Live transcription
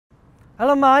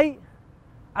Hello, mate.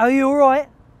 Are you all right?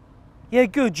 Yeah,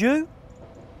 good. You?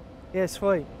 Yeah,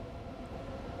 sweet.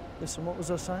 Listen, what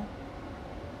was I saying?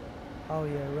 Oh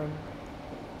yeah.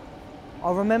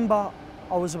 I remember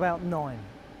I was about 9,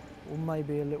 or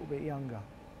maybe a little bit younger,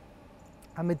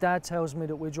 and my dad tells me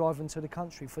that we're driving to the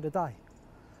country for the day.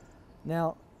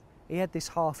 Now, he had this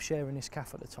half share in his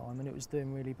cafe at the time, and it was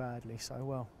doing really badly. So,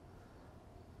 well,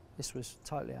 this was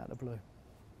totally out of the blue.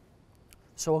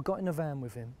 So I got in the van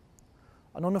with him,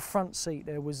 and on the front seat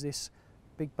there was this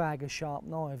big bag of sharp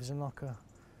knives and like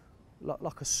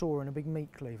a saw and a big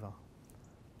meat cleaver.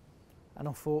 And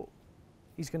I thought,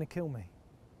 he's going to kill me.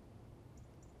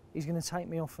 He's going to take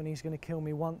me off and he's going to kill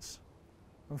me once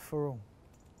and for all.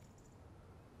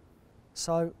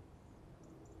 So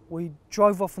we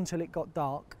drove off until it got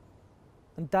dark,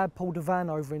 and Dad pulled the van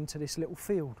over into this little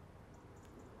field.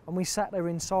 And we sat there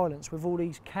in silence with all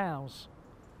these cows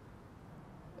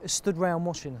that stood round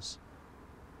watching us.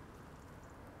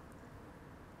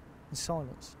 In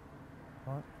silence,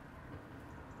 right?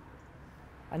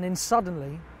 And then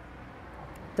suddenly,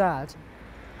 Dad,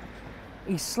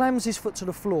 he slams his foot to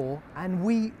the floor and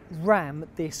we ram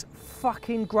this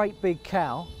fucking great big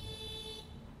cow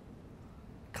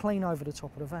clean over the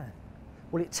top of the van.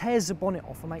 Well, it tears the bonnet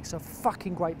off and makes a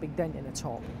fucking great big dent in the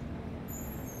top.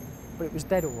 But it was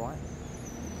dead all right.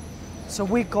 So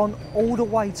we'd gone all the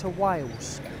way to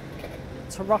Wales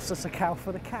to rustle a cow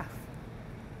for the calf.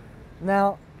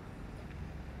 Now,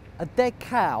 a dead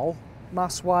cow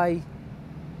must weigh,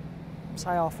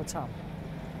 say, half a tonne.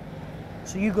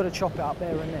 So you've got to chop it up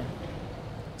there and then.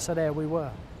 So there we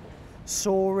were,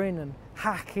 sawing and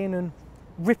hacking and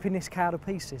ripping this cow to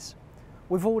pieces,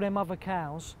 with all them other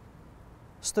cows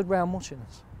stood round watching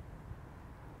us.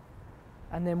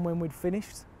 And then when we'd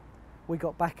finished, we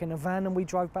got back in the van and we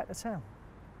drove back to town,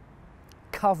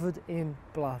 covered in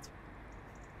blood.